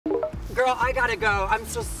Girl, I gotta go. I'm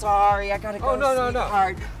so sorry. I gotta go. Oh, no.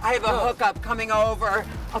 Sweetheart. I have a hookup coming over.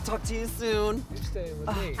 I'll talk to you soon. You're staying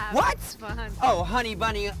with me. What? Fun. Oh, honey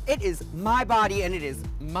bunny, it is my body and it is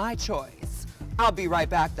my choice. I'll be right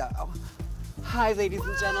back though. Hi, ladies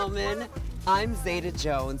and gentlemen. I'm Zeta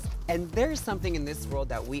Jones, and there's something in this world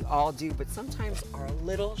that we all do, but sometimes are a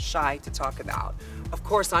little shy to talk about. Of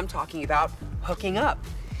course, I'm talking about hooking up.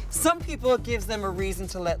 Some people, it gives them a reason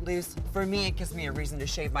to let loose. For me, it gives me a reason to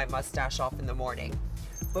shave my mustache off in the morning.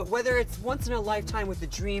 But whether it's once in a lifetime with the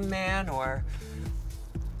dream man or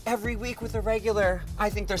every week with a regular, I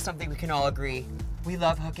think there's something we can all agree. We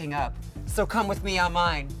love hooking up. So come with me on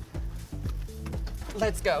mine.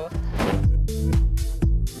 Let's go.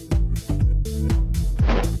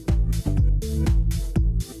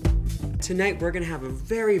 Tonight, we're gonna have a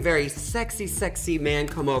very, very sexy, sexy man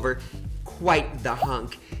come over. Quite the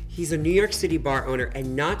hunk. He's a New York City bar owner,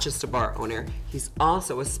 and not just a bar owner, he's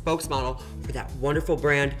also a spokesmodel for that wonderful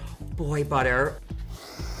brand, Boy Butter.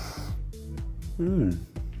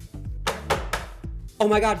 Oh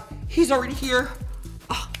my God, he's already here.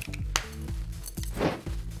 Oh.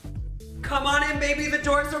 Come on in, baby, the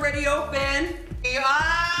door's already open.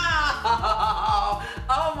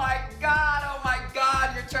 Oh my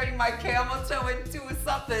God, you're turning my camel toe into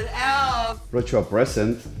something else. Brought you a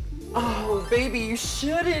present. Oh, baby, you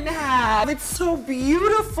shouldn't have. It's so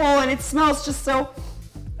beautiful and it smells just so...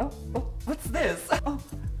 Oh, what's this?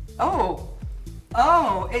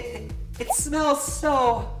 It smells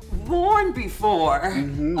so worn before.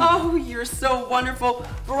 Oh, you're so wonderful.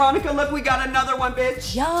 Veronica, look, we got another one,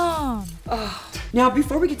 bitch. Yum. Now,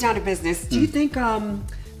 before we get down to business, do you think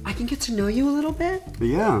I can get to know you a little bit?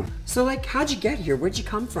 Yeah. So, like, how'd you get here? Where'd you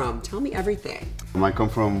come from? Tell me everything. I come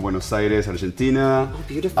from Buenos Aires, Argentina. Oh,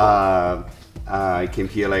 beautiful. I came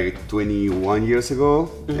here like 21 years ago,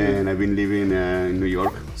 and I've been living in New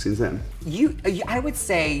York since then. I would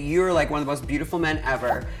say you're like one of the most beautiful men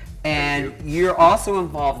ever, and you're also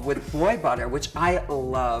involved with Boy Butter, which I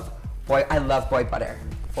love. I love Boy Butter.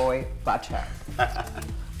 Boy Butter.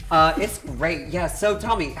 It's great. Yeah. So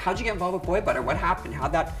tell me, how'd you get involved with Boy Butter? What happened?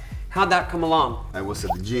 How'd that come along? I was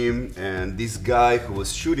at the gym, and this guy who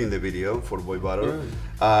was shooting the video for Boy Butter,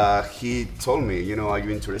 he told me, you know, are you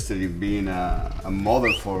interested in being a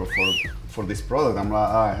model for this product? I'm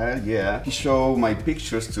like, hell yeah. He showed my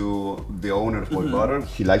pictures to the owner of Boy Butter.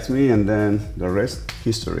 He liked me, and then the rest,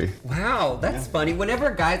 history. Wow, that's funny. Whenever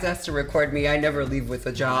guys ask to record me, I never leave with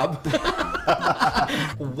a job.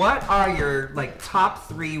 What are your top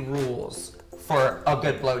 3 rules for a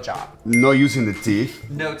good blowjob? Not using the teeth.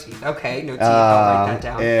 No teeth. Okay, no teeth. I'll write that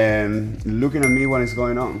down. And looking at me when it's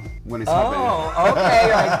going on, when it's happening. Oh,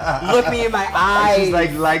 okay. Like, look me in my eyes.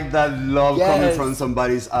 It's like that love coming from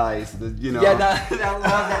somebody's eyes. You know. Yeah, that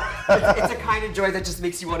love. It's a kind of joy that just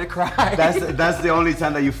makes you want to cry. That's the only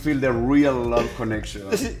time that you feel the real love connection.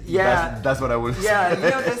 Yeah. That's what I would say. Yeah, you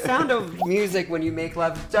know, the sound of music when you make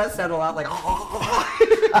love does sound a lot like.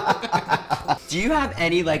 Do you have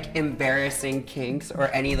any embarrassing kinks or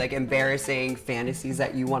any embarrassing fantasies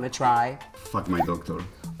that you want to try? Fuck my doctor.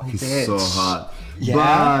 Oh, He's bitch. so hot. Yeah?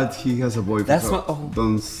 But he has a boyfriend. That's what. Oh.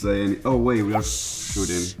 Don't say any. Oh wait, we are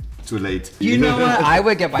shooting. Too late. You know what? I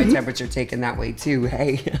would get my temperature taken that way too.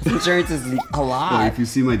 Hey, insurance is a lot. Well, if you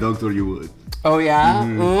see my doctor, you would. Oh yeah?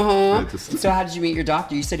 Mm-hmm. So how did you meet your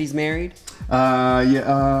doctor? You said he's married?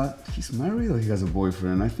 He's married or he has a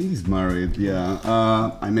boyfriend? I think he's married, yeah.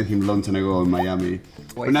 I met him a long time ago in Miami.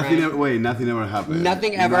 Boyfriend? But nothing ever happened.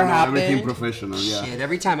 Nothing ever happened? Everything professional, yeah. Shit,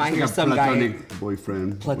 every time I hear like some a guy... platonic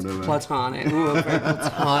boyfriend, whatever. Platonic. Ooh, very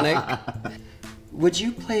platonic. Would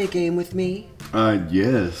you play a game with me?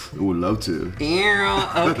 Yes, I would love to.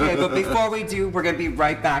 Yeah, okay, but before we do, we're gonna be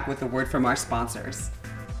right back with a word from our sponsors.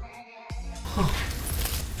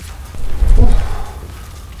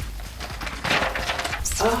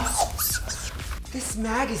 This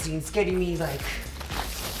magazine's getting me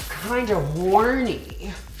kinda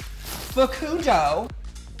horny. Facundo,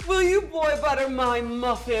 will you boy butter my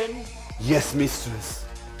muffin? Yes, mistress.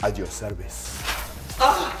 At your service.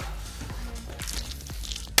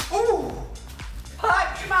 Ooh!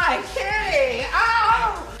 Punch my kitty!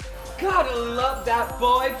 Ow! Gotta love that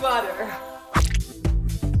boy butter.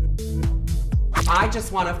 I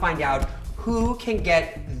just want to find out who can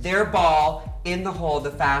get their ball in the hole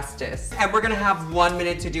the fastest. And we're gonna have 1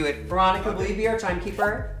 minute to do it. Veronica, will you be our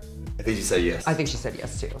timekeeper? I think she said yes. I think she said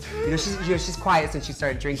yes too. She's quiet since she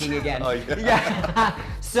started drinking again. Oh, yeah. Yeah.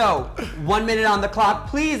 So, 1 minute on the clock,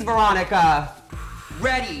 please, Veronica.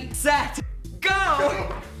 Ready, set, go!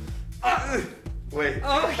 Wait.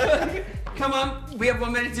 Oh, come on. We have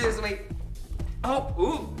 1 minute to do this. Wait. Oh,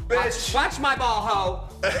 ooh, bitch. Watch my ball, ho.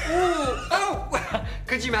 Oh!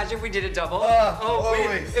 Could you imagine if we did a double?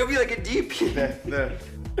 Wait. It would be like a DP. There.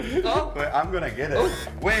 Oh. Wait, I'm gonna get it. Oh.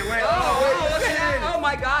 Wait. Look at that. Oh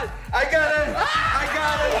my God. I got it. I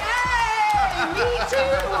got it.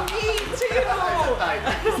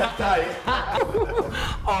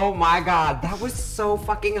 Oh my God, that was so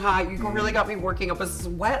fucking hot. You really got me working up a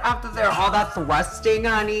sweat after there. All that thrusting,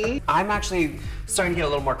 honey. I'm actually starting to get a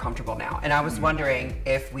little more comfortable now. And I was wondering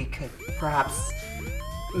if we could perhaps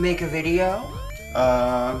make a video.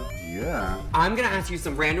 Yeah. I'm gonna ask you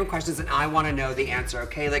some random questions and I wanna know the answer,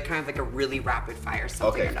 okay? Like kind of like a really rapid fire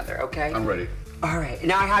something or another, okay? I'm ready. All right,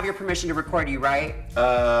 now I have your permission to record you, right?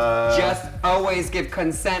 Just always give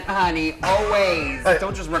consent, honey, always.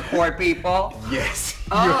 Don't just record people. Yes.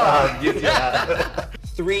 Oh. You have.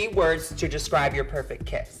 3 words to describe your perfect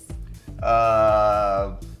kiss.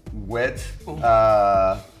 Wet.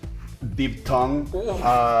 Deep tongue.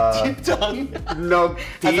 Deep tongue? No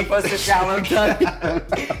teeth. As opposed to shallow tongue.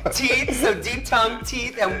 Teeth, so deep tongue,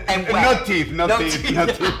 teeth, and wet. No teeth, no teeth.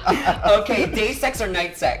 Okay, day sex or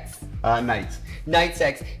night sex? Night. Night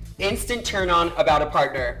sex. Instant turn on about a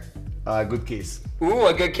partner. Good kiss. Ooh,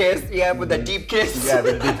 a good kiss? Yeah, with a deep kiss? Yeah,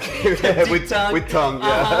 the deep kiss. Deep tongue? With tongue,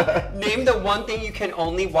 yeah. Name the one thing you can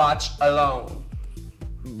only watch alone.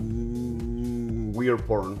 Weird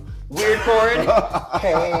porn. Weird porn?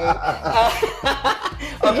 Okay.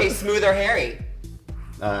 Okay, smooth or hairy?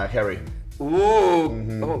 Hairy.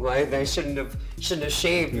 Ooh. Oh, I shouldn't have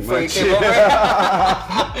shaved before you came over.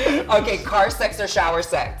 Okay, car sex or shower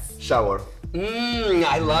sex? Shower.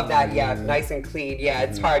 I love that. Yeah, nice and clean. Yeah,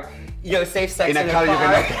 it's hard. You know, safe sex in a car.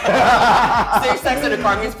 Safe sex in a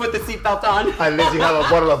car means put the seatbelt on. Unless you have a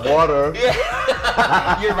bottle of water.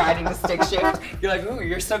 Yeah. You're riding the stick shift. You're like, ooh,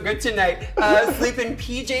 you're so good tonight. Sleep in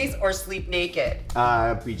PJs or sleep naked?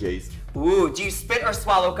 PJs. Ooh, do you spit or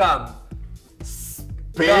swallow gum?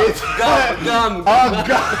 Spit? Gum. Oh,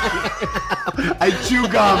 gum. I chew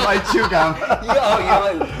gum.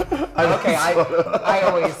 Okay, I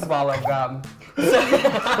always swallow gum.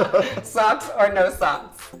 Socks or no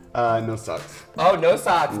socks? No socks. Oh, no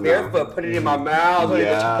socks. Barefoot. Put it in my mouth.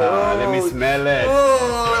 Yeah, let me smell it.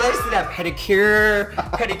 Oh, let's see that pedicure.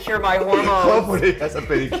 Pedicure my hormones. Hopefully it has a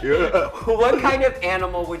pedicure. What kind of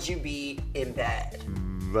animal would you be in bed?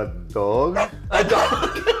 A dog? A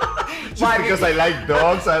dog. Just because I like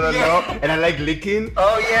dogs, I don't know. And I like licking.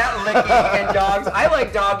 Oh yeah, licking and dogs. I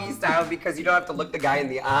like doggy style because you don't have to look the guy in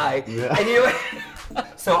the eye. Yeah. And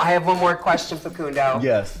so I have one more question, Facundo.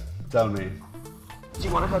 Yes, tell me. Do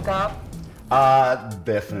you want to hook up?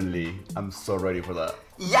 Definitely. I'm so ready for that.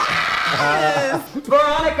 Yes!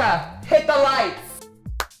 Veronica, hit the lights.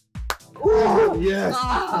 Ooh, yes.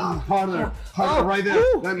 Harder, right there.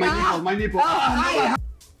 My nipple.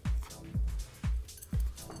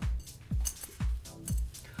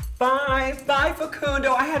 Bye,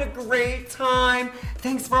 Facundo. I had a great time.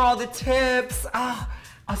 Thanks for all the tips.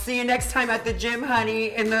 I'll see you next time at the gym,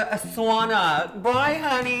 honey, in the sauna. Bye,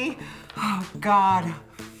 honey. Oh, God.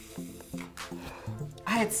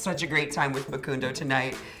 I had such a great time with Facundo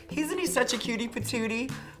tonight. Isn't he such a cutie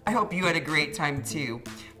patootie? I hope you had a great time, too.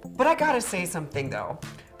 But I gotta say something, though.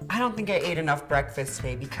 I don't think I ate enough breakfast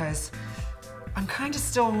today because I'm kind of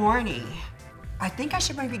still horny. I think I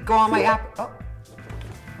should maybe go on my app.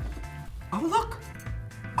 Oh, look.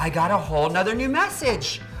 I got a whole nother new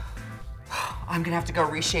message. I'm gonna have to go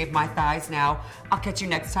reshave my thighs now. I'll catch you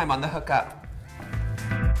next time on The Hookup.